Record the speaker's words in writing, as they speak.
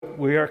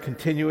we are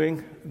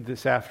continuing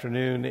this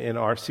afternoon in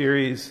our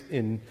series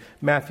in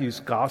Matthew's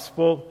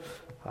Gospel,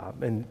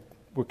 and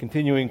we're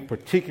continuing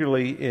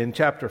particularly in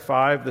chapter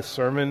 5, the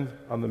Sermon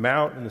on the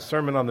Mount. In the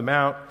Sermon on the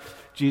Mount,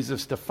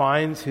 Jesus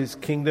defines his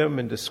kingdom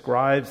and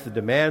describes the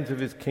demands of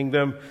his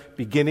kingdom,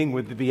 beginning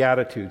with the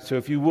Beatitudes. So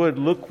if you would,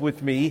 look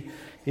with me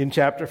in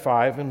chapter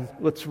 5, and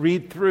let's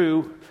read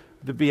through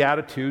the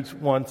Beatitudes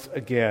once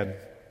again.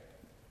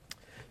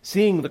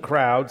 Seeing the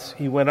crowds,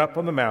 he went up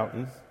on the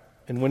mountain,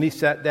 and when he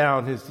sat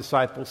down, his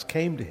disciples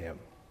came to him.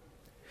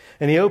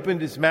 And he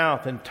opened his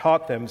mouth and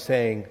taught them,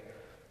 saying,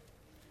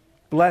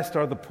 "Blessed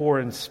are the poor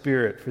in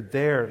spirit, for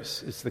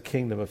theirs is the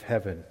kingdom of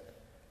heaven.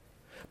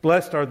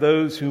 Blessed are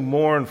those who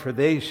mourn, for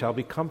they shall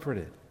be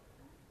comforted.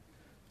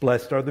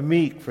 Blessed are the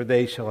meek, for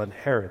they shall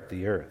inherit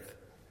the earth.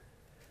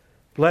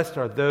 Blessed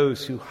are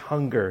those who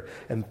hunger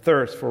and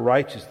thirst for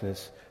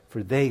righteousness,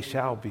 for they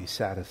shall be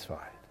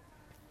satisfied.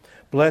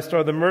 Blessed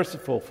are the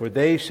merciful, for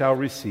they shall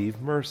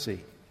receive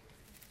mercy.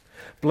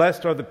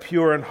 Blessed are the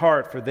pure in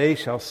heart, for they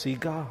shall see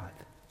God.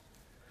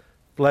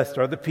 Blessed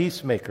are the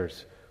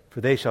peacemakers, for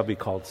they shall be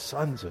called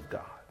sons of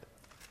God.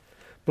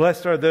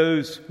 Blessed are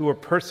those who are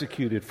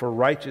persecuted for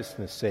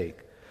righteousness' sake,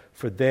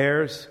 for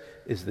theirs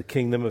is the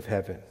kingdom of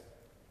heaven.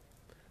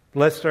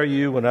 Blessed are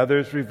you when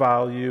others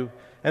revile you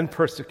and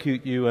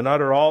persecute you and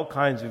utter all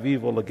kinds of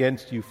evil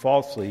against you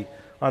falsely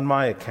on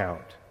my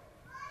account.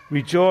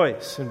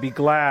 Rejoice and be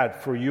glad,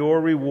 for your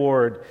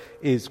reward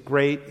is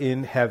great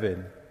in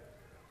heaven.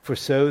 For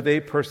so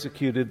they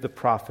persecuted the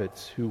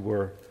prophets who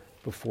were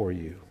before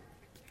you."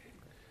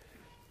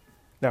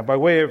 Now, by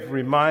way of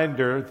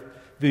reminder,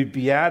 the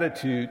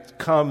beatitude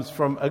comes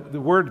from the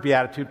word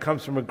beatitude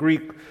comes from a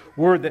Greek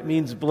word that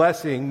means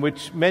blessing,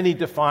 which many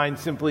define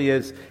simply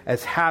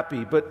as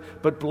happy.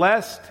 But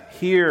blessed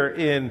here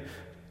in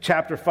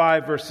chapter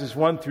 5, verses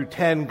 1 through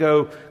 10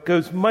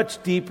 goes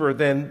much deeper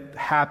than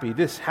happy.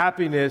 This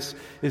happiness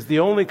is the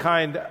only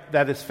kind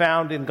that is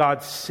found in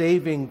God's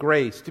saving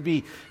grace. To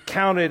be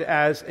counted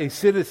as a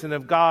citizen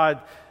of God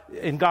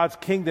in God's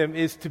kingdom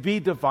is to be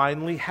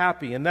divinely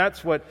happy. And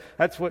that's what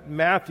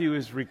Matthew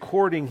is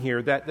recording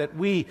here, that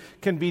we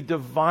can be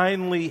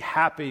divinely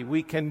happy.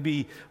 We can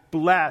be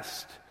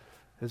blessed.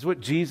 That's what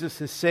Jesus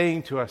is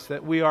saying to us,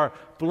 that we are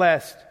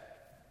blessed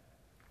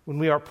when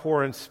we are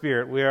poor in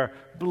spirit. We are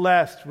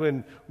blessed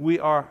when we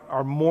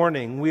are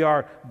mourning. We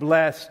are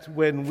blessed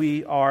when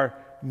we are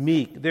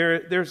meek.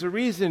 There's a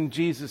reason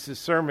Jesus'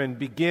 sermon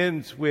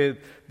begins with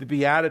the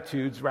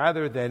Beatitudes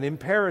rather than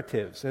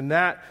imperatives. And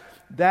that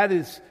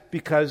is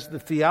because the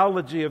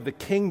theology of the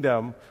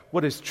kingdom,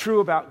 what is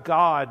true about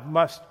God,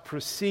 must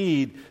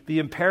precede the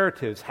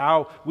imperatives,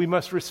 how we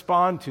must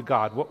respond to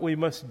God, what we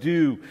must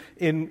do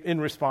in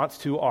response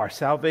to our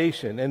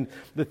salvation. And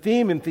the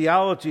theme and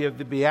theology of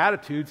the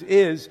Beatitudes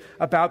is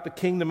about the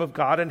kingdom of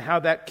God and how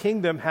that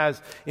kingdom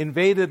has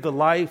invaded the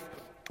life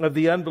of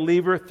the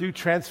unbeliever through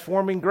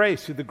transforming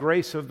grace, through the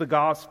grace of the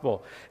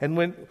gospel. And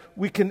when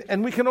we can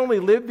only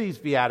live these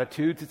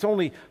Beatitudes, it's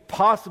only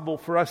possible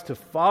for us to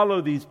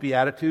follow these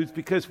Beatitudes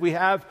because we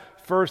have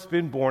first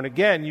been born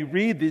again. You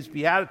read these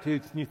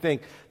Beatitudes and you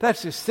think,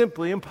 that's just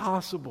simply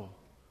impossible.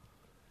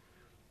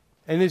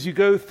 And as you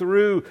go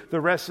through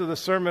the rest of the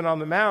Sermon on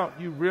the Mount,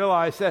 you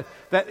realize that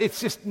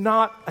it's just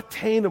not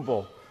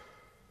attainable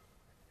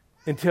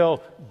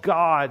until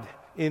God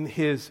in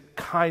his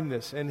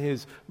kindness and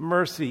his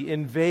mercy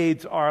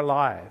invades our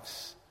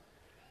lives.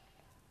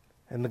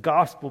 And the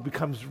gospel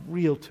becomes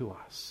real to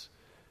us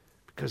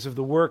because of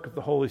the work of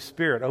the Holy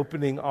Spirit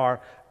opening our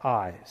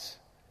eyes.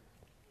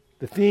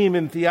 The theme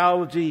and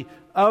theology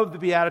of the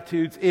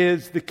Beatitudes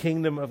is the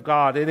kingdom of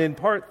God. And in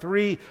part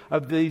 3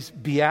 of these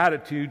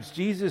Beatitudes,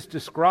 Jesus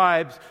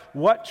describes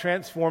what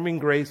transforming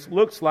grace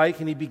looks like.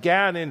 And he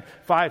began in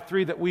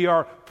 5:3 that we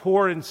are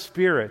poor in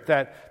spirit,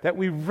 that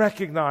we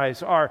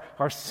recognize our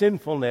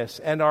sinfulness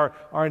and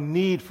our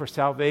need for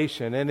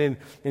salvation. And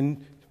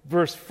in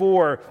verse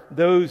 4,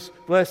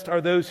 blessed are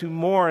those who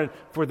mourn,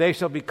 for they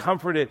shall be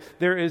comforted.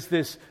 There is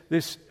this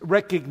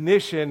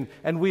recognition,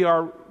 and we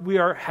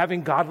are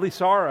having godly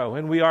sorrow,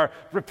 and we are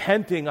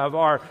repenting of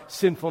our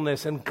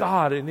sinfulness, and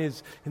God in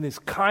his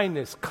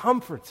kindness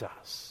comforts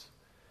us.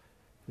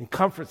 He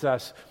comforts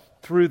us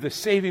through the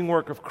saving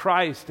work of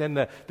Christ and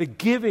the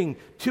giving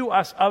to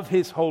us of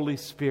his Holy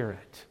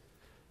Spirit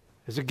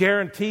as a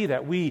guarantee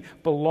that we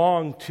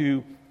belong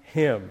to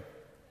him.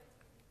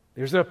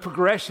 There's a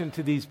progression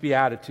to these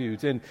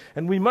Beatitudes, and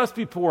we must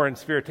be poor in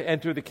spirit to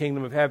enter the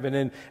kingdom of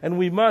heaven, and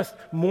we must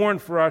mourn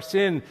for our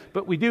sin,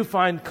 but we do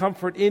find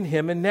comfort in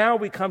him. And now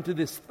we come to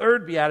this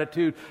third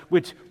Beatitude,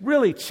 which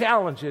really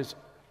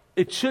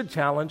it should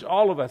challenge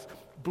all of us.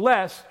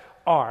 Blessed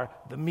are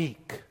the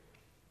meek,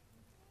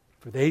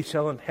 for they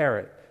shall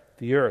inherit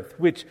the earth,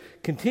 which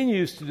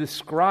continues to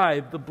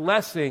describe the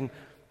blessing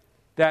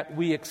that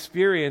we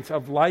experience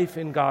of life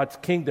in God's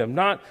kingdom.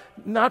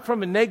 Not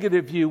from a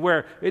negative view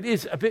where it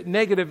is a bit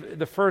negative,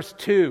 the first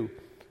two.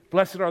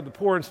 Blessed are the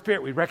poor in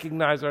spirit. We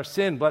recognize our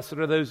sin. Blessed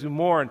are those who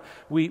mourn.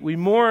 We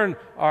mourn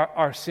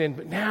our sin.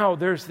 But now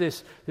there's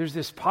this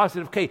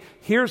positive, okay,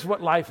 here's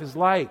what life is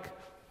like.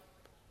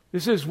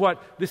 This is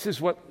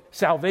what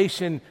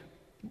salvation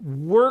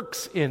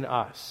works in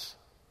us.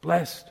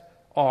 Blessed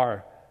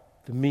are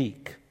the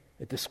meek.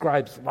 It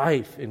describes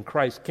life in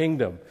Christ's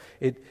kingdom.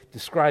 It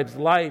describes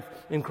life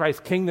in Christ's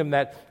kingdom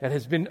that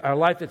has been a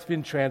life that's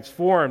been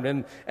transformed.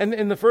 And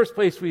in the first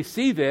place we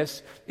see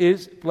this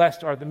is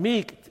blessed are the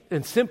meek,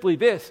 and simply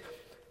this,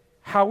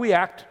 how we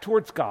act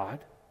towards God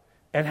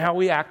and how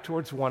we act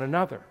towards one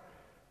another.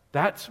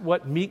 That's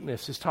what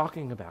meekness is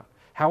talking about.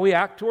 How we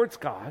act towards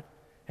God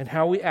and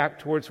how we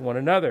act towards one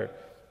another.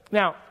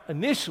 Now,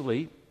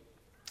 initially,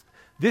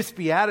 this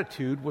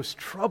beatitude was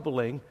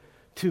troubling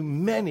to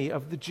many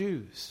of the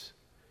Jews.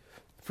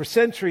 For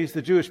centuries,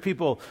 the Jewish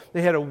people,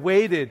 they had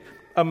awaited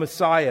a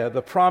Messiah,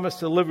 the promised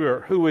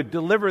deliverer, who would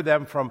deliver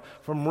them from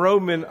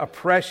Roman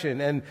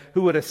oppression and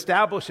who would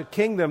establish a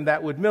kingdom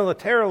that would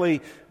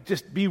militarily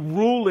just be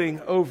ruling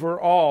over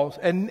all,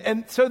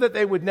 and so that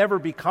they would never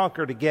be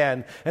conquered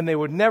again and they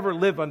would never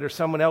live under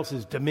someone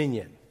else's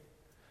dominion.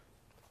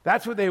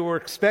 That's what they were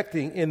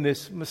expecting in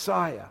this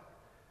Messiah.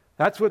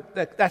 That's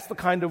the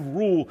kind of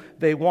rule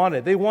they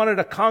wanted. They wanted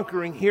a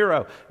conquering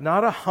hero,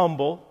 not a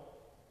humble,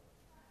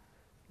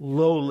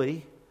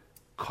 lowly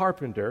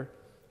carpenter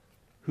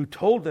who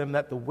told them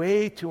that the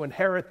way to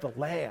inherit the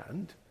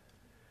land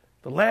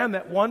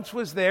that once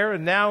was there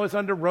and now is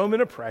under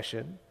Roman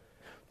oppression,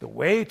 the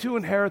way to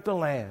inherit the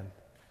land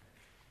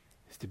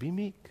is to be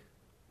meek,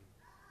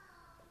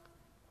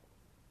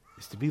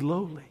 is to be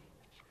lowly,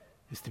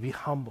 is to be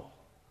humble,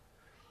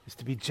 is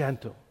to be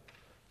gentle.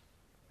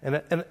 And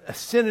a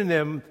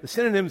synonym, the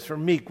synonyms for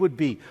meek would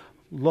be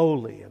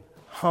lowly and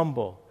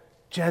humble,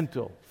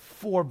 gentle,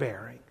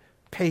 forbearing,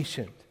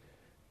 patient.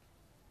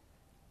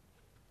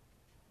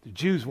 The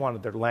Jews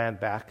wanted their land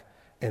back,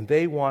 and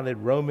they wanted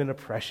Roman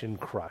oppression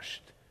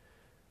crushed.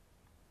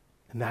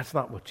 And that's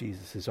not what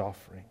Jesus is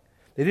offering.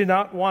 They did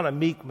not want a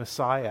meek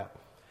Messiah.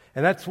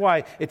 And that's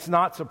why it's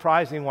not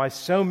surprising why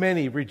so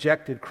many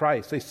rejected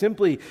Christ. They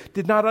simply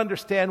did not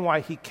understand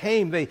why he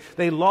came.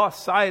 They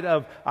lost sight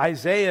of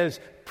Isaiah's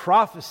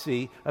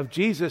prophecy of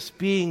Jesus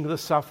being the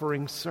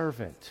suffering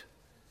servant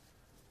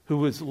who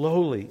was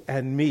lowly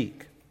and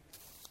meek.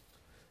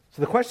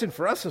 So the question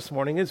for us this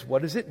morning is,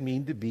 what does it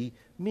mean to be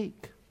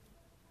meek?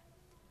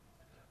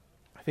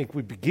 I think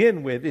we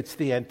begin with, it's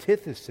the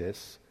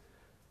antithesis,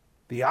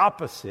 the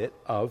opposite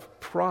of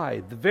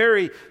pride. The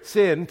very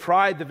sin,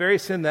 pride, the very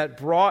sin that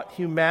brought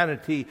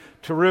humanity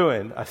to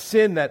ruin, a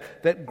sin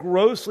that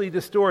grossly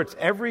distorts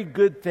every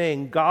good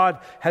thing God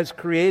has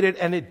created,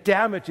 and it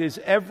damages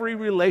every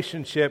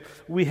relationship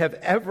we have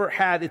ever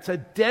had. It's a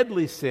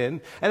deadly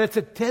sin, and it's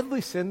a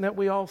deadly sin that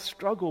we all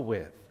struggle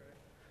with.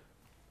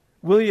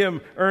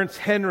 William Ernst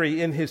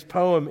Henry, in his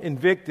poem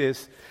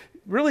Invictus,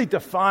 really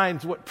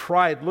defines what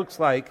pride looks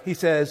like. He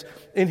says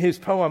in his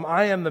poem,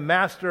 "I am the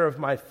master of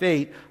my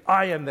fate.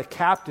 I am the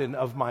captain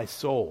of my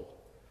soul."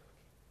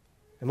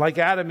 And like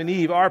Adam and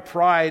Eve, our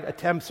pride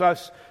attempts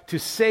us to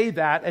say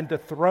that and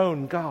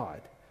dethrone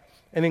God.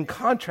 And in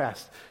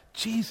contrast,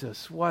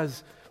 Jesus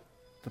was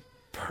the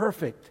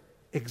perfect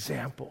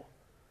example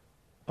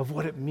of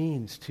what it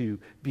means to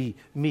be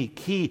meek.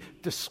 He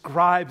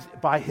describes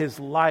by his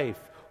life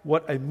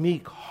what a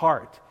meek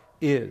heart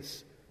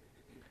is.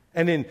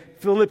 And in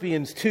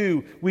Philippians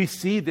 2, we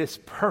see this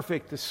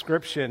perfect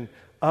description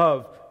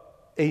of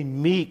a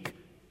meek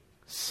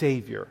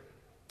Savior.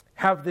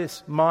 Have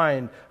this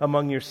mind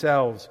among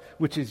yourselves,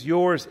 which is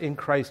yours in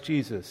Christ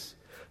Jesus,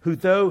 who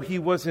though he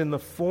was in the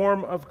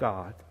form of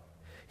God,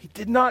 he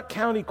did not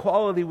count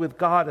equality with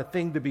God a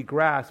thing to be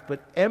grasped,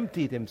 but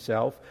emptied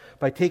himself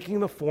by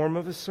taking the form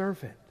of a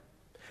servant,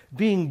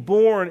 being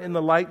born in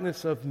the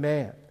likeness of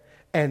man,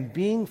 and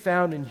being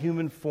found in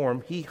human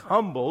form, he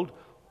humbled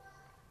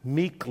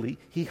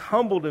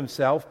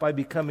himself by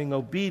becoming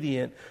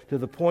obedient to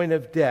the point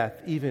of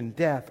death, even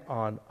death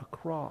on a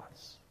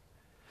cross.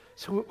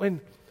 So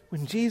when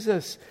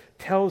Jesus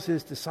tells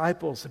his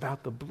disciples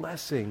about the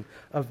blessing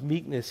of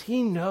meekness,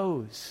 he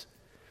knows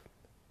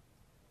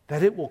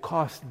that it will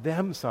cost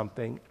them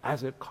something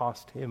as it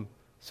cost him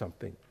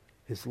something,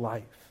 his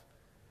life.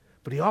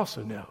 But he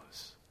also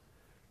knows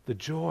the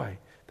joy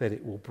that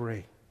it will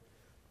bring.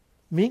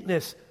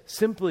 Meekness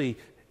simply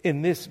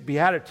in this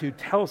beatitude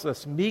tells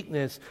us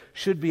meekness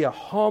should be a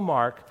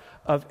hallmark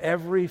of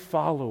every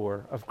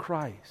follower of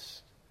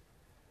Christ.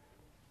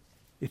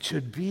 It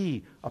should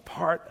be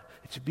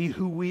it should be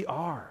who we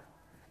are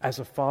as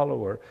a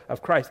follower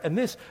of Christ. And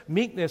this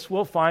meekness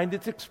will find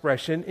its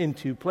expression in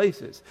two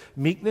places: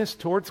 meekness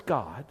towards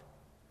God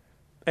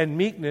and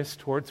meekness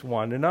towards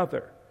one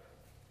another.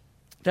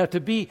 Now, to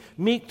be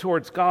meek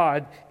towards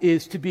God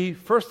is to be,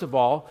 first of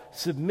all,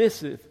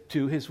 submissive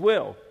to his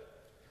will.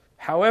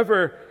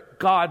 However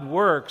God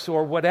works,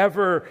 or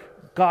whatever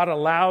God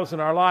allows in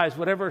our lives,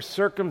 whatever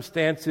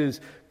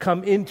circumstances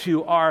come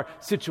into our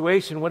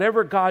situation,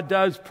 whatever God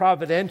does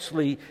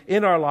providentially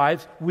in our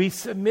lives, we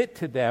submit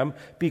to them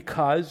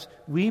because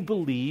we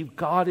believe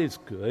God is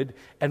good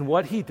and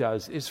what he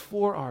does is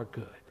for our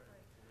good.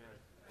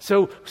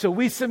 So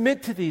we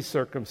submit to these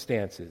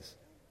circumstances.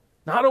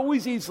 Not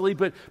always easily,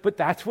 but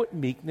that's what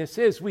meekness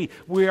is. We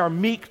are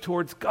meek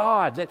towards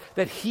God,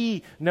 that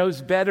He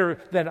knows better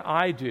than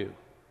I do.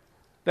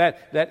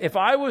 That if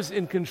I was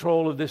in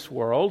control of this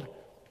world,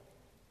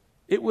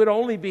 it would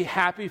only be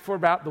happy for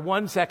about the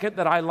 1 second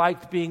that I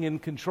liked being in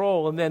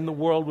control, and then the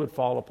world would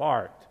fall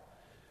apart,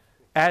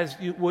 as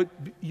you would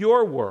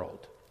your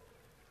world.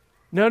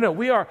 No,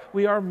 we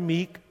are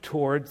meek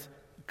towards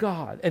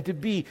God. And to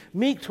be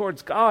meek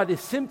towards God is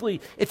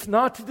simply, it's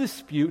not to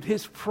dispute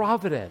His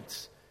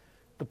providence,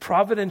 the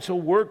providential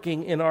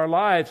working in our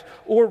lives,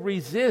 or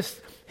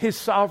resist His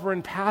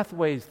sovereign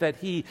pathways that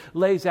He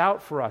lays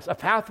out for us, a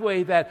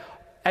pathway that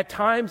at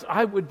times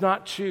I would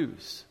not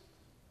choose.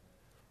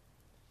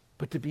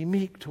 But to be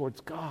meek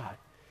towards God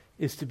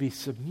is to be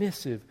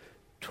submissive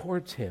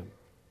towards Him.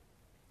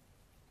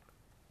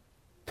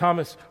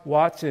 Thomas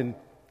Watson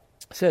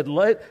said,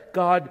 "Let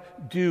God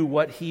do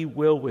what He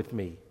will with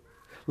me.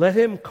 Let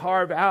Him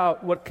carve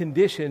out what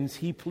conditions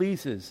He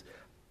pleases.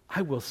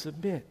 I will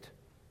submit.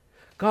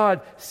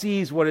 God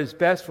sees what is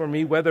best for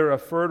me, whether a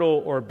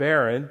fertile or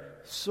barren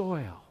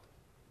soil."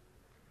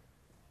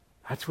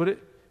 That's what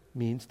it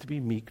means to be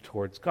meek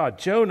towards God.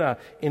 Jonah,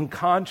 in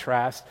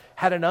contrast,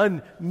 had an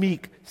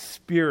unmeek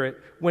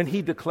spirit when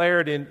he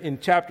declared in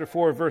chapter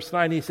 4, verse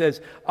 9, he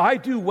says, "I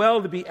do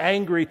well to be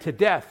angry to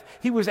death."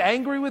 He was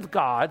angry with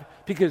God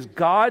because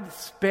God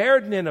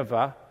spared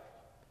Nineveh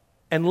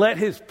and let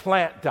his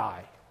plant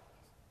die.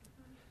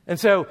 And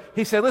so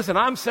he said, listen,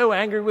 I'm so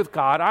angry with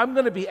God, I'm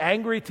going to be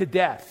angry to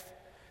death.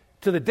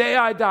 To the day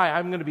I die,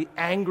 I'm going to be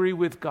angry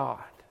with God.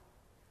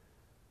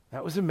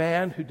 That was a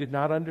man who did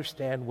not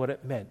understand what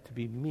it meant to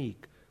be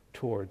meek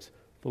towards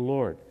the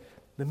Lord.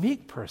 The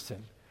meek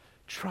person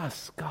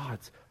trusts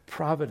God's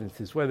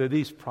providences, whether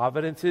these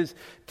providences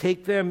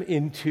take them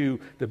into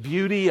the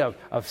beauty of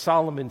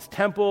Solomon's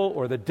temple,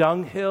 or the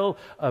dunghill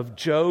of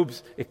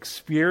Job's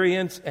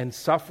experience and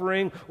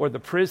suffering, or the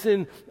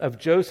prison of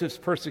Joseph's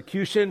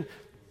persecution.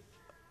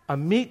 A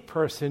meek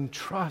person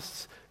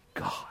trusts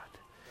God.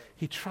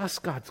 He trusts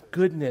God's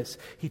goodness.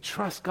 He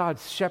trusts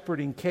God's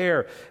shepherding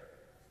care.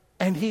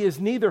 And he is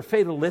neither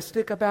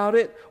fatalistic about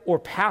it or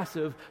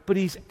passive, but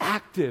he's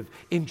active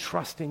in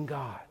trusting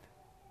God.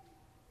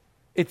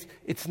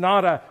 It's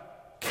not a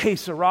que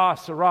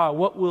sera,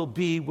 what will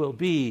be,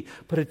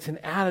 but it's an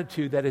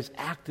attitude that is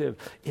active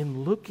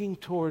in looking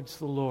towards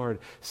the Lord,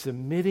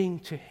 submitting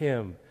to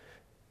Him.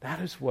 That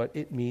is what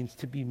it means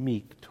to be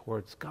meek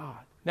towards God.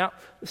 Now,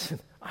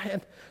 listen,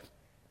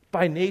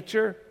 by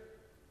nature,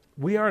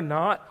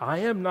 I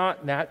am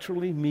not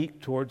naturally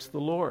meek towards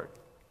the Lord.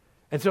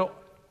 And so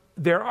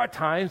there are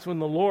times when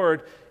the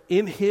Lord,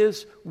 in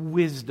His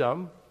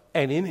wisdom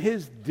and in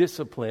His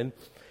discipline,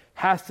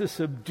 has to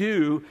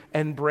subdue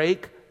and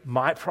break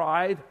my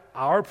pride,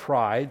 our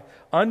pride,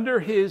 under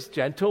His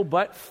gentle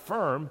but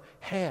firm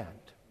hand,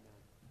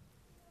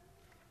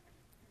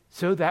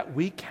 so that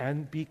we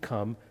can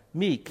become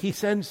meek. He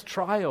sends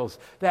trials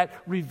that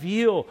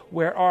reveal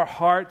where our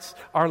hearts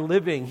are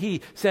living.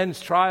 He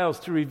sends trials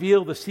to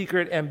reveal the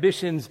secret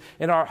ambitions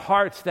in our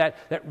hearts that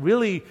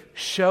really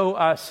show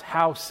us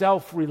how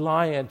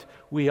self-reliant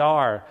we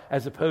are,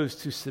 as opposed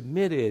to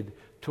submitted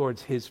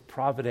towards His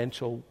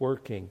providential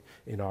working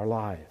in our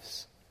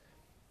lives.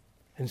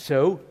 And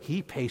so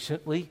He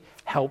patiently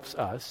helps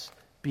us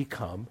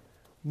become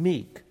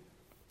meek.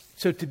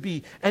 So to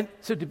be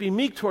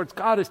meek towards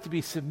God is to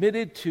be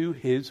submitted to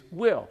His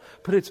will,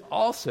 but it's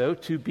also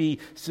to be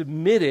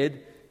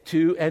submitted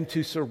to and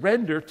to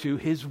surrender to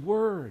His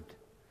word.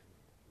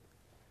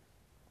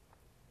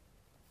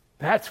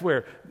 That's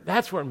where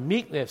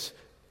meekness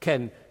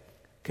can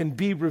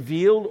be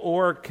revealed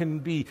or can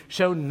be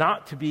shown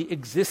not to be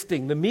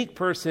existing. The meek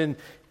person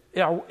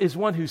is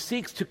one who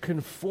seeks to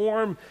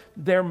conform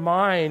their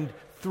mind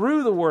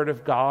through the Word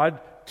of God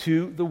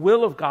to the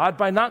will of God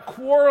by not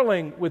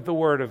quarreling with the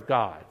Word of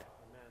God.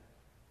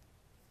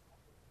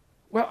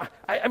 Well,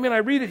 I mean, I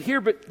read it here,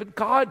 but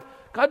God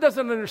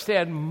doesn't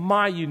understand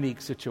my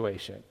unique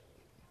situation.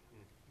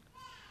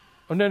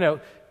 Oh, no.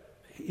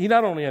 He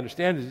not only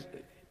understands,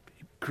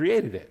 He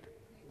created it.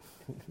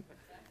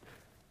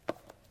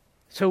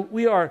 So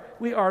we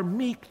are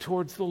meek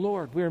towards the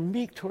Lord. We are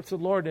meek towards the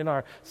Lord in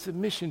our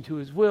submission to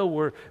His will.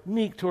 We're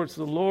meek towards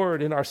the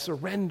Lord in our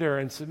surrender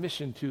and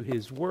submission to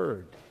His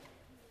word.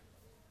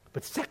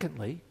 But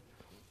secondly,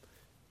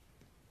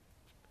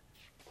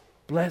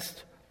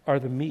 blessed are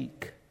the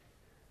meek.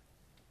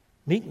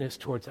 Meekness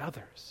towards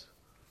others.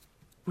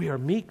 We are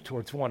meek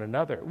towards one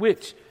another,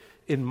 which,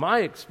 in my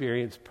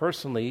experience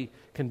personally,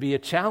 can be a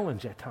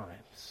challenge at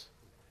times.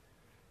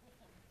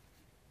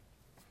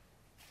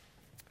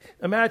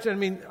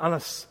 Imagine, on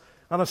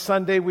a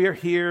Sunday we are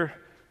here,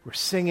 we're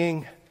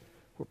singing,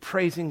 we're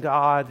praising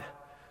God.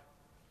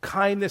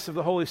 Kindness of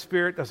the Holy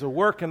Spirit does a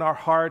work in our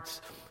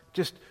hearts,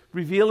 just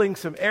revealing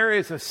some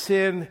areas of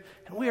sin,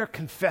 and we are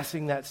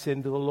confessing that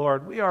sin to the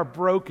Lord. We are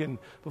broken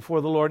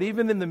before the Lord,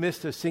 even in the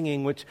midst of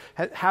singing, which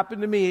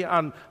happened to me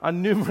on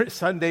numerous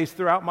Sundays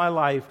throughout my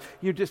life.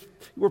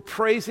 We're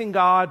praising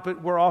God,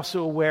 but we're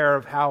also aware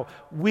of how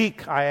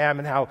weak I am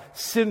and how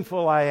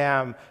sinful I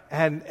am,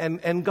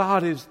 and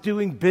God is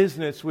doing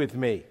business with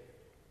me.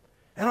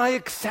 And I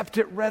accept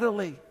it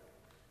readily.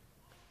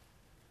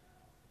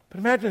 But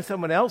imagine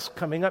someone else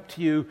coming up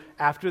to you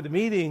after the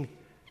meeting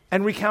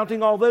and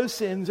recounting all those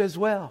sins as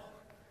well.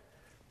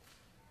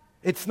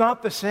 It's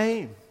not the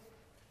same.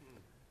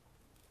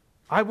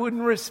 I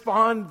wouldn't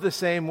respond the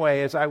same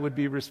way as I would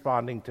be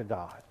responding to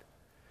God.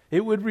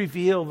 It would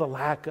reveal the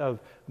lack of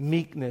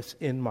meekness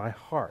in my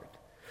heart.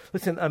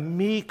 Listen, a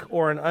meek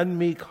or an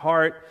unmeek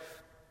heart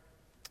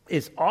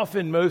is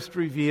often most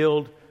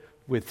revealed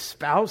with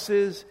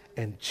spouses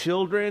and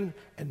children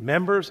and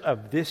members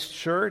of this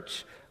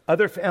church,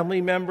 other family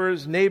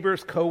members,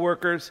 neighbors,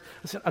 coworkers.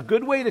 Listen, a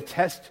good way to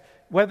test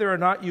whether or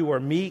not you are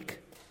meek,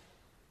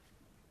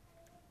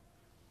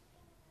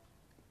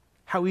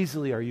 how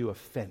easily are you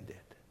offended?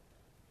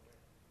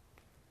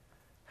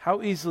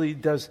 How easily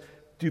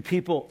do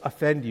people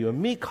offend you? A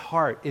meek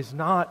heart is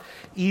not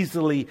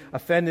easily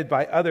offended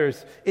by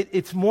others.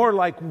 It's more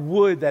like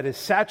wood that is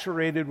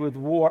saturated with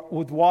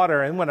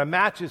water, and when a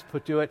match is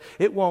put to it,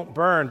 it won't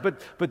burn.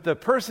 But the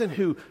person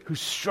who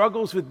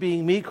struggles with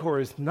being meek or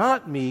is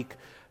not meek,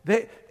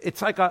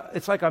 it's like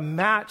a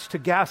match to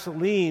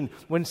gasoline.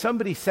 When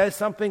somebody says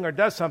something or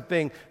does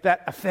something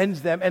that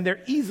offends them, and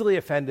they're easily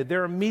offended,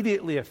 they're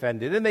immediately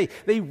offended, and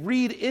they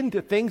read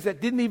into things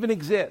that didn't even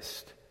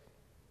exist.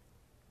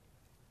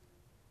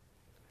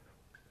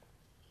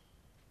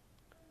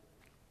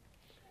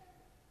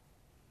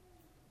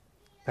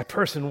 That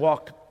person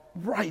walked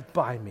right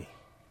by me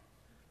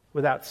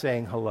without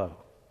saying hello.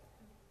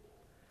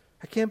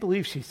 I can't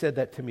believe she said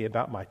that to me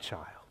about my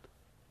child.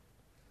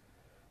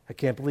 I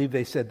can't believe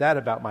they said that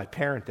about my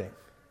parenting.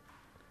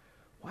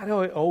 Why do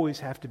I always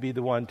have to be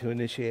the one to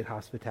initiate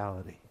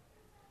hospitality?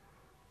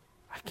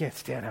 I can't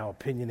stand how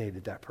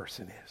opinionated that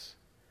person is.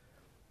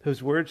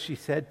 Those words she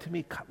said to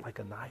me cut like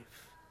a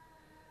knife.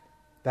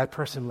 That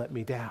person let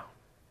me down.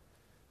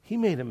 He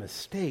made a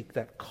mistake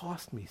that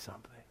cost me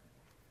something.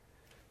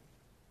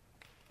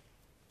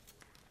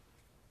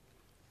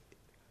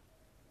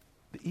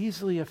 The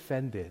easily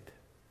offended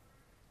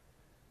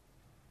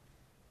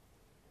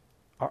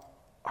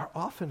are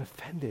often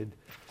offended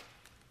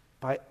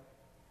by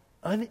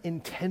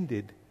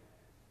unintended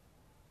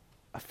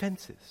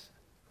offenses.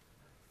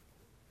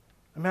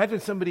 Imagine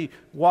somebody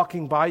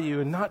walking by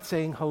you and not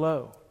saying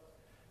hello.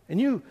 And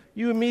you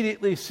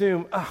immediately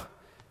assume,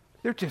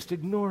 they're just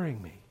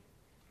ignoring me.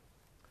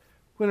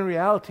 When in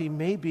reality,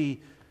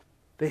 maybe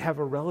they have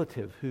a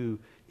relative who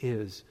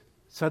is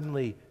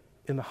suddenly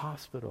in the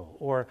hospital,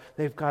 or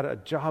they've got a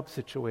job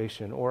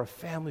situation or a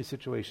family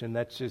situation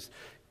that's just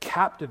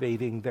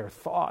captivating their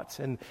thoughts,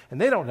 and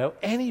they don't know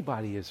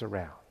anybody is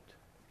around.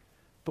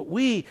 But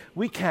we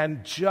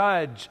can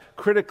judge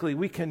critically,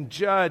 we can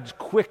judge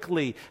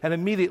quickly and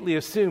immediately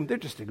assume they're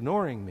just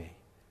ignoring me,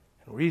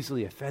 and we're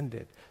easily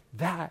offended.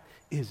 That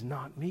is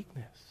not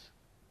meekness.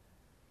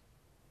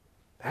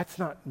 That's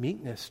not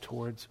meekness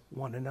towards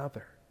one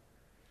another.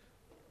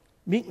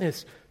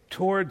 Meekness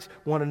towards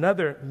one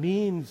another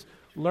means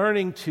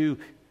learning to,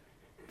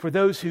 for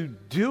those who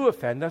do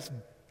offend us,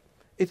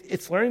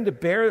 it's learning to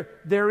bear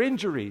their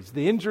injuries,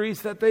 the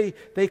injuries that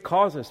they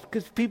cause us.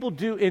 Because people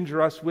do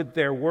injure us with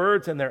their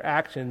words and their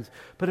actions,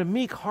 but a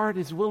meek heart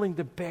is willing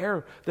to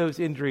bear those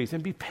injuries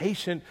and be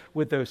patient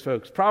with those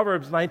folks.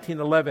 Proverbs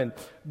 19:11,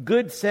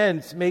 good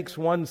sense makes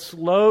one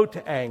slow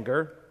to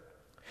anger,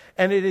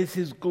 and it is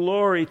his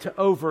glory to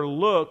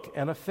overlook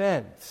an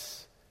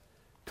offense,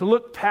 to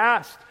look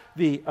past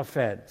the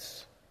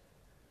offense.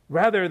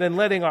 Rather than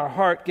letting our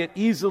heart get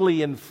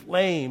easily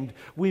inflamed,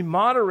 we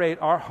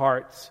moderate our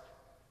hearts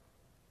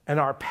and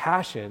our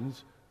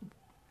passions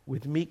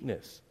with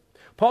meekness.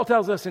 Paul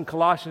tells us in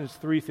Colossians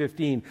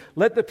 3:15,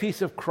 let the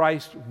peace of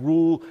Christ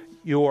rule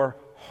your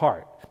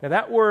heart. Now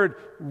that word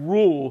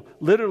rule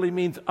literally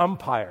means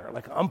umpire,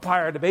 like an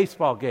umpire at a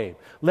baseball game.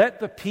 Let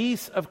the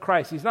peace of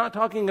Christ. He's not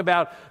talking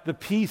about the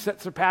peace that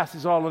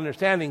surpasses all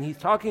understanding. He's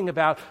talking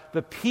about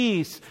the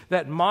peace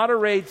that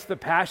moderates the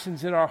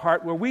passions in our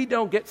heart, where we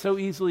don't get so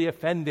easily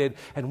offended,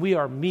 and we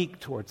are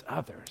meek towards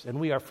others, and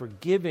we are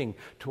forgiving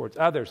towards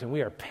others, and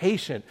we are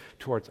patient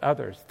towards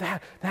others.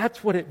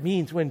 That's what it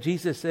means when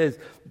Jesus says,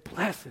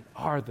 blessed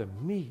are the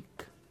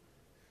meek.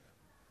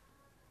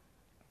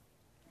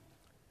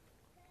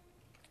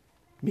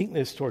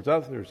 Meekness towards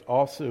others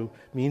also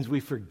means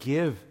we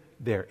forgive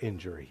their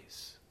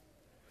injuries.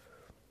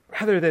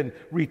 Rather than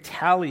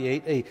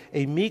retaliate,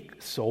 a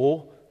meek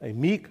soul, a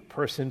meek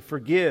person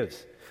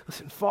forgives.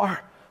 Listen,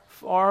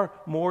 far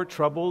more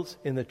troubles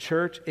in the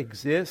church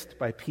exist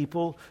by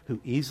people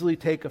who easily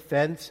take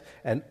offense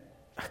and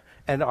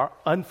are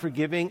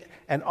unforgiving,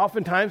 and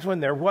oftentimes when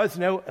there was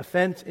no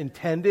offense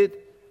intended.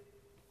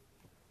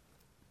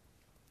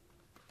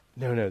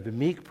 No, the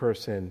meek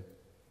person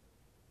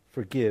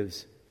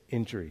forgives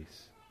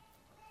injuries.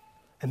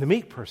 And the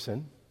meek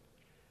person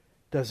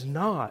does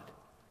not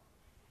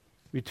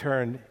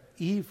return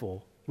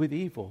evil with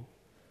evil,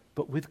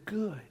 but with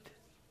good.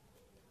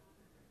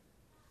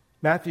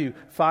 Matthew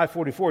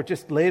 5:44,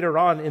 just later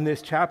on in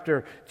this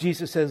chapter,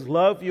 Jesus says,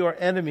 love your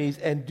enemies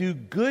and do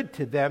good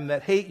to them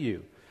that hate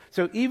you.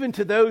 So even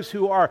to those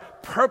who are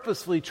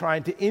purposely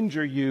trying to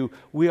injure you,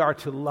 we are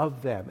to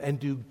love them and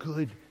do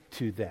good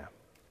to them.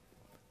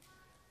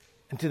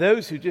 And to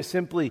those who just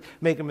simply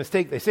make a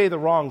mistake, they say the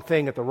wrong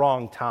thing at the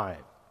wrong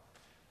time,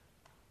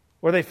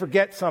 or they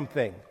forget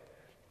something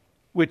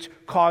which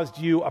caused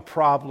you a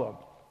problem,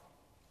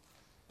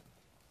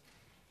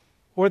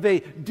 or they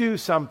do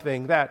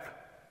something that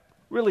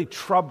really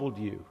troubled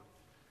you.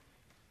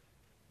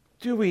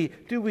 Do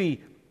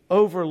we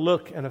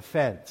overlook an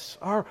offense?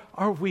 Are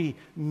we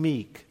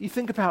meek? You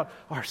think about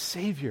our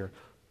Savior,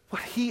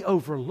 what he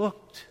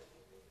overlooked,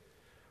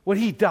 what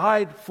he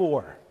died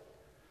for.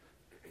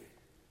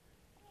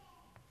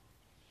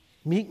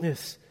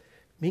 Meekness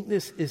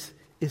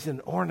is an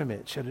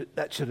ornament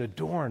that should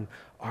adorn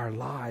our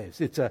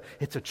lives. It's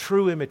a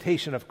true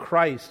imitation of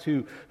Christ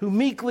who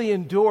meekly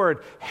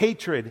endured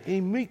hatred. He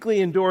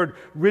meekly endured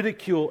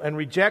ridicule and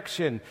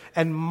rejection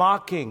and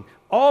mocking,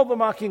 all the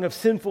mocking of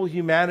sinful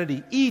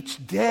humanity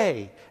each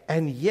day.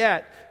 And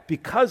yet,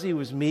 because he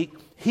was meek,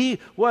 he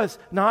was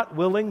not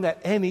willing that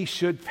any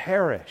should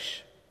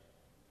perish.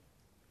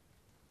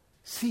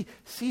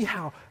 See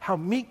how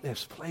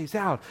meekness plays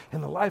out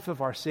in the life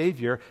of our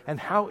Savior and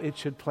how it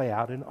should play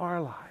out in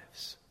our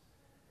lives.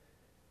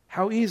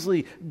 How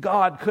easily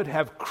God could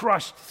have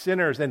crushed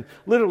sinners and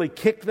literally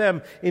kicked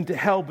them into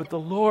hell, but the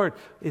Lord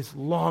is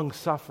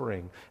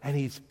long-suffering, and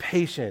he's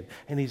patient,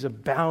 and he's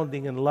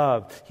abounding in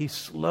love. He's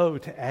slow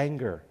to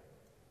anger.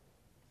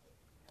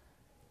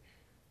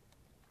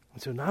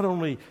 And so not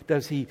only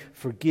does he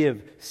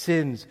forgive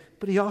sins,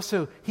 but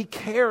he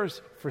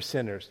cares for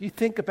sinners. You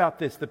think about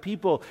this, the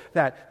people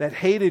that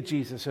hated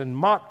Jesus and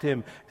mocked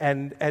him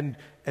and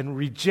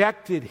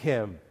rejected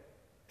him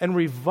and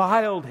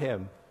reviled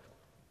him.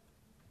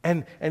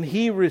 And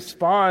he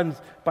responds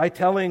by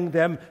telling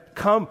them,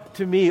 come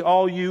to me,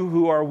 all you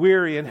who are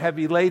weary and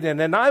heavy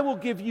laden, and I will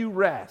give you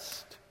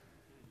rest.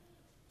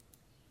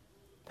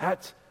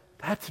 That's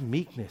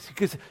meekness.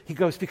 He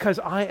goes, because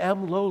I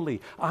am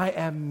lowly, I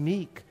am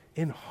meek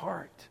in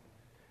heart.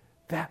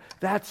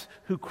 That's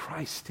who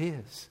Christ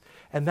is.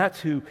 And that's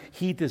who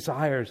he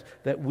desires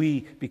that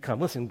we become.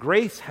 Listen,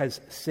 grace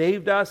has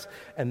saved us,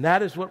 and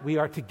that is what we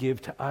are to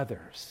give to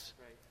others.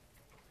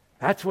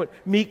 That's what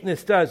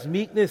meekness does.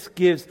 Meekness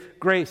gives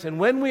grace. And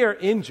when we are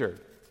injured,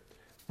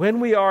 when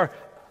we are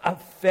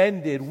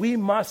offended, we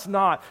must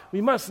not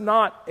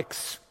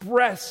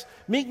express.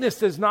 Meekness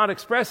does not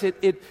express it.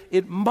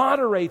 It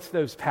moderates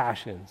those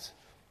passions.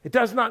 It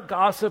does not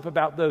gossip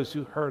about those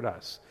who hurt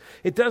us.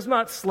 It does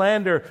not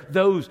slander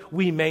those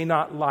we may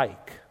not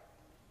like.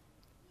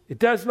 It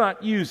does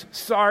not use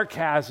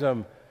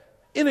sarcasm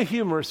in a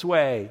humorous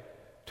way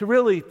to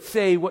really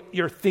say what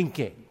you're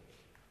thinking.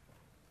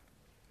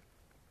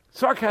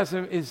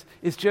 Sarcasm is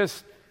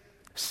just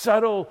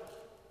subtle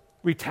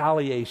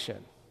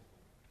retaliation.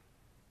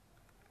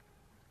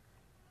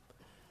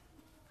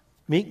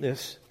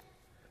 Meekness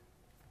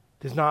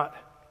does not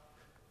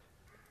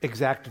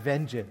exact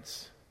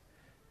vengeance.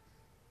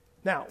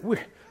 Now,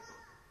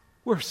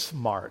 we're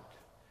smart.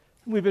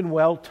 We've been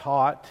well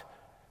taught.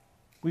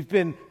 We've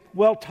been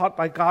well taught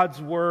by God's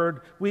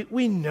word.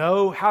 We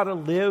know how to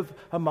live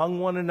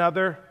among one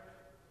another.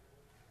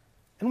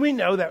 And we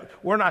know that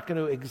we're not going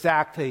to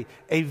exact a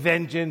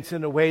vengeance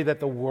in a way that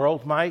the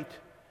world might,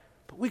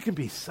 but we can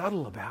be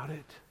subtle about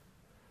it.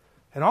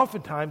 And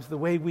oftentimes the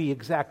way we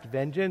exact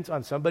vengeance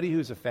on somebody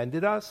who's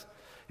offended us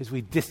is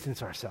we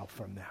distance ourselves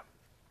from them.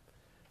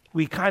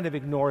 We kind of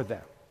ignore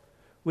them.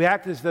 We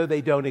act as though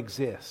they don't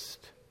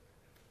exist.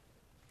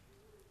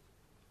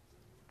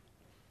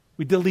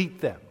 We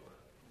delete them.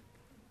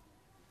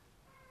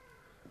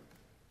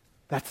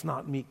 That's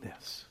not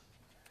meekness.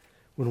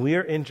 When we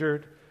are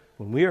injured,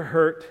 when we are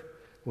hurt,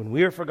 when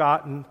we are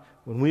forgotten,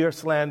 when we are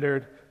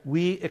slandered,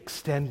 we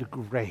extend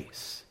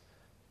grace,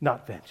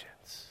 not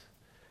vengeance.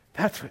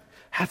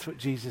 That's what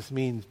Jesus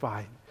means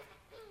by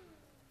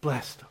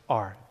blessed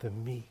are the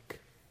meek.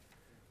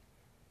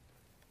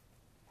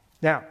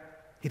 Now,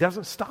 he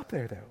doesn't stop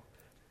there, though.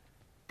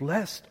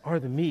 Blessed are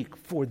the meek,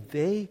 for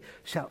they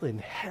shall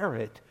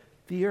inherit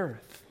the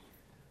earth.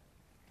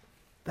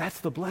 That's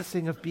the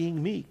blessing of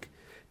being meek.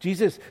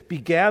 Jesus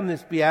began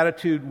this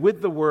beatitude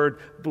with the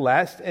word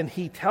blessed, and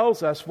he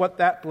tells us what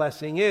that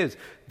blessing is.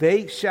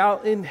 They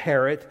shall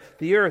inherit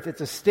the earth. It's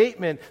a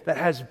statement that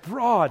has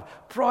broad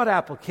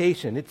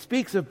application. It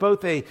speaks of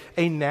both a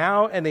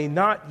now and a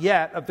not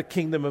yet of the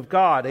kingdom of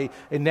God,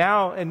 a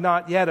now and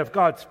not yet of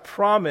God's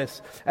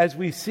promise, as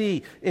we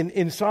see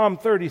in Psalm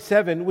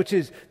 37, which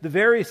is the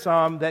very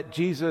psalm that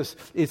Jesus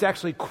is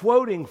actually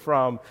quoting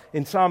from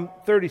in Psalm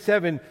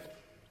 37,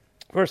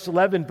 Verse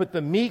 11, but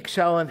the meek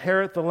shall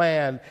inherit the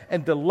land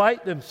and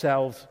delight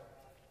themselves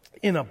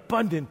in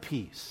abundant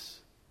peace.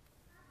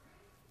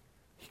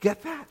 You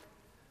get that?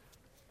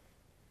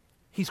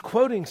 He's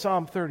quoting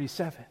Psalm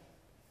 37.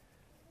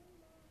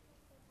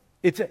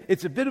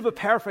 It's a bit of a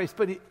paraphrase,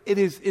 but it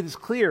is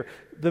clear.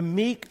 The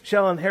meek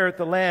shall inherit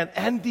the land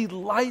and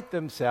delight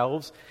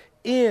themselves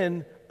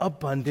in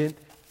abundant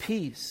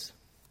peace.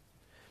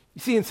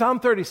 You see, in Psalm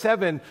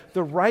 37,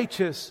 the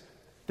righteous,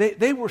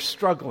 they were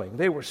struggling.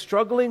 They were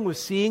struggling with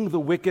seeing the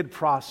wicked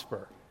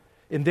prosper.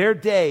 In their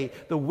day,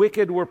 the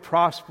wicked were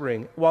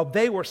prospering while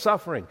they were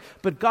suffering.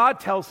 But God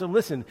tells them,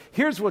 listen,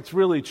 here's what's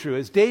really true.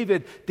 As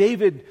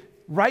David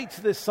writes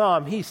this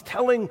psalm, he's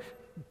telling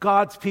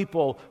God's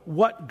people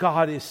what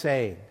God is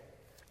saying.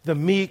 The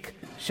meek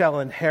shall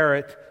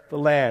inherit the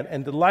land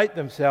and delight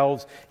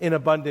themselves in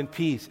abundant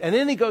peace. And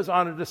then he goes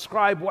on to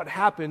describe what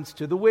happens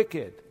to the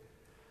wicked.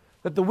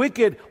 That the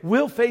wicked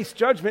will face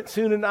judgment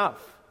soon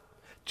enough,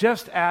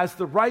 just as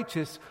the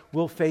righteous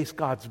will face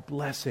God's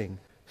blessing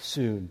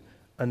soon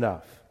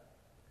enough.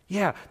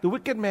 Yeah, the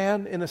wicked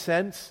man, in a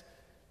sense,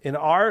 in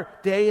our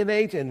day and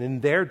age and in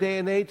their day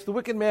and age, the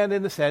wicked man,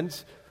 in a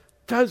sense,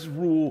 does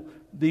rule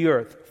the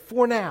earth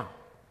for now.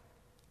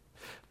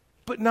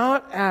 But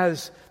not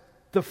as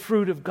the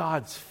fruit of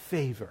God's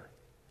favor.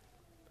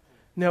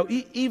 No,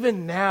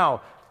 even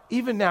now,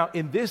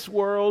 in this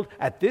world,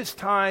 at this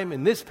time,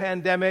 in this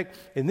pandemic,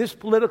 in this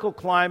political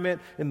climate,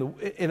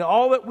 in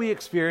all that we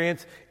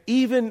experience,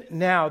 even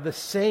now, the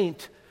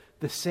saint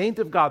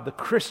of God, the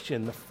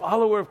Christian, the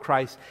follower of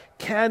Christ,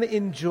 can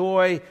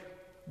enjoy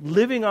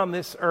living on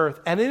this earth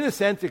and, in a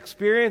sense,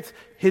 experience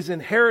his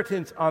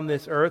inheritance on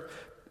this earth,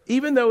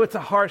 even though it's a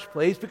harsh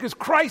place, because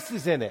Christ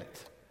is in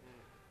it.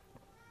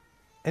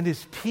 And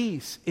his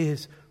peace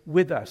is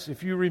with us.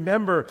 If you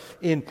remember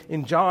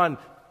in John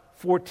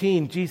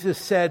 14, Jesus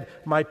said,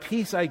 "My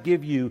peace I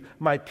give you,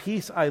 my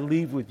peace I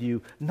leave with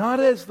you. Not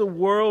as the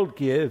world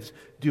gives,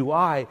 do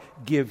I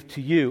give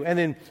to you." And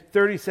in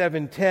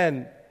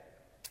 37:10,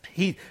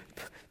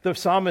 the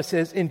psalmist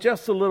says, "In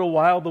just a little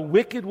while the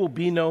wicked will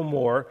be no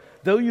more.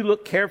 Though you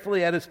look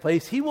carefully at his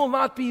place, he will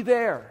not be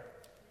there."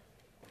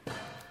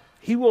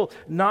 He will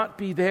not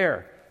be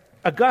there.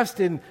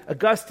 Augustine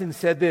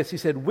said this. He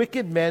said,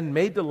 "Wicked men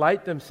may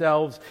delight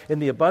themselves in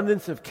the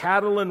abundance of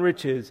cattle and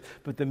riches,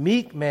 but the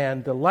meek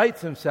man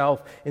delights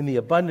himself in the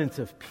abundance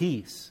of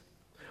peace.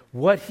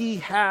 What he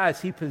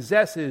has, he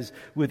possesses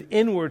with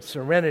inward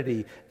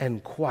serenity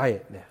and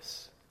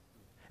quietness."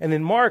 And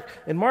in Mark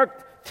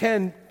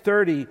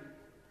 10:30,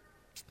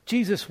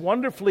 Jesus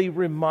wonderfully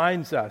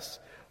reminds us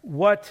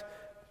what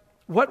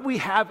we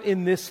have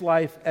in this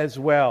life as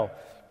well.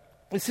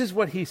 This is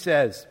what he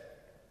says.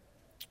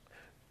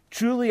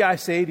 "Truly I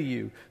say to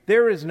you,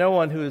 there is no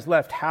one who has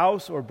left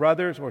house or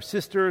brothers or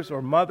sisters or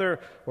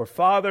mother or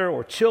father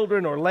or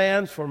children or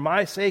lands for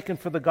my sake and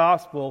for the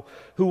gospel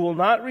who will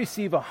not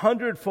receive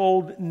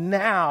 100-fold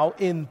now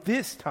in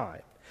this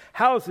time,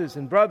 houses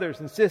and brothers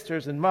and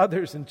sisters and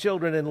mothers and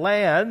children and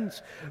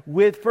lands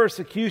with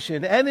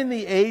persecution, and in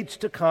the age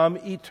to come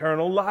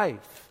eternal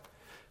life."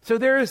 So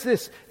there is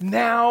this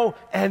now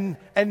and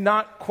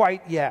not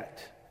quite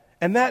yet.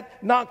 And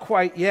that not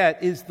quite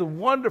yet is the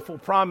wonderful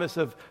promise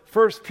of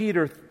 1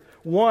 Peter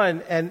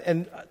 1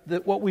 and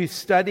what we've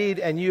studied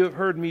and you have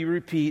heard me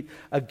repeat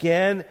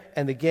again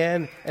and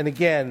again and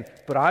again.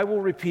 But I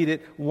will repeat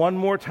it one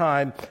more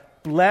time.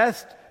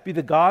 "Blessed be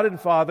the God and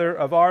Father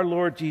of our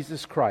Lord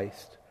Jesus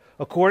Christ.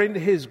 According to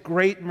his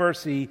great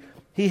mercy,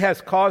 he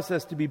has caused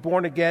us to be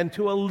born again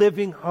to a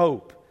living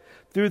hope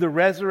through the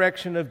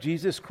resurrection of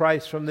Jesus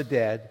Christ from the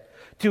dead,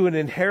 to an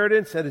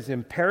inheritance that is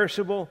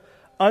imperishable,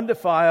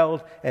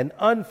 undefiled, and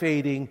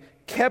unfading,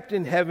 kept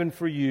in heaven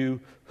for you,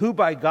 who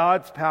by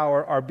God's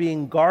power are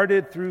being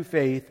guarded through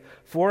faith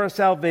for a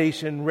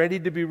salvation ready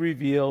to be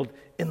revealed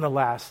in the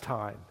last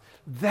time."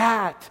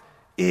 That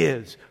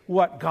is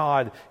what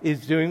God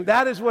is doing.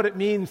 That is what it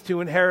means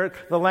to inherit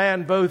the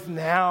land both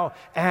now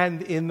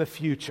and in the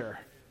future.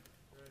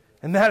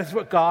 And that is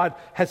what God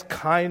has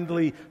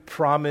kindly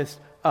promised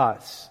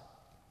us.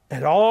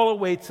 It all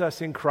awaits us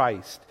in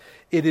Christ.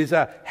 It is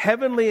a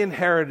heavenly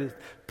inheritance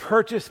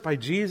purchased by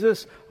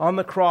Jesus on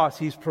the cross.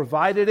 He's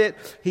provided it.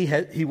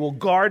 He will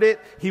guard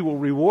it. He will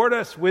reward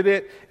us with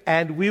it.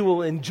 And we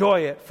will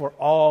enjoy it for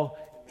all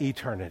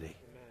eternity.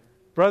 Amen.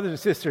 Brothers and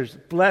sisters,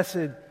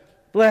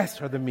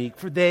 blessed are the meek,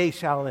 for they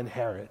shall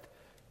inherit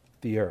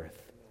the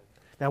earth.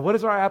 Now, what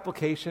is our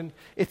application?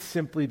 It's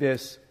simply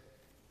this.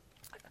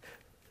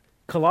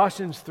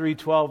 Colossians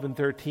 3:12 and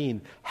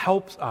 13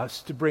 helps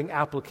us to bring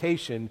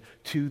application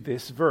to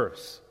this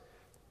verse.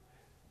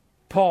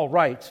 Paul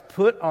writes,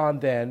 "Put on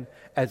then,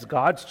 as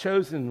God's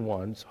chosen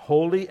ones,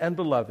 holy and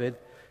beloved,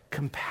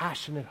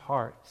 compassionate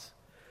hearts,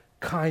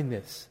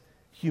 kindness,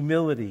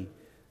 humility,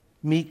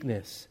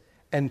 meekness,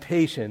 and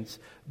patience,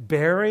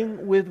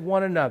 bearing with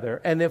one another.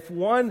 And if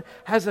one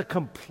has a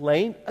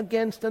complaint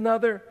against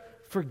another,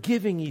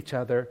 forgiving each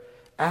other,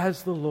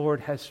 as the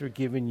Lord has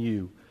forgiven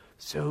you,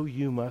 so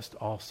you must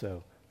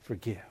also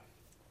forgive."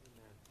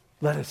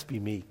 Let us be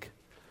meek.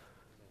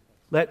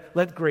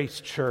 Let Grace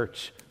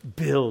Church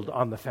build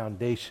on the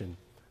foundation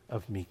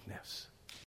of meekness.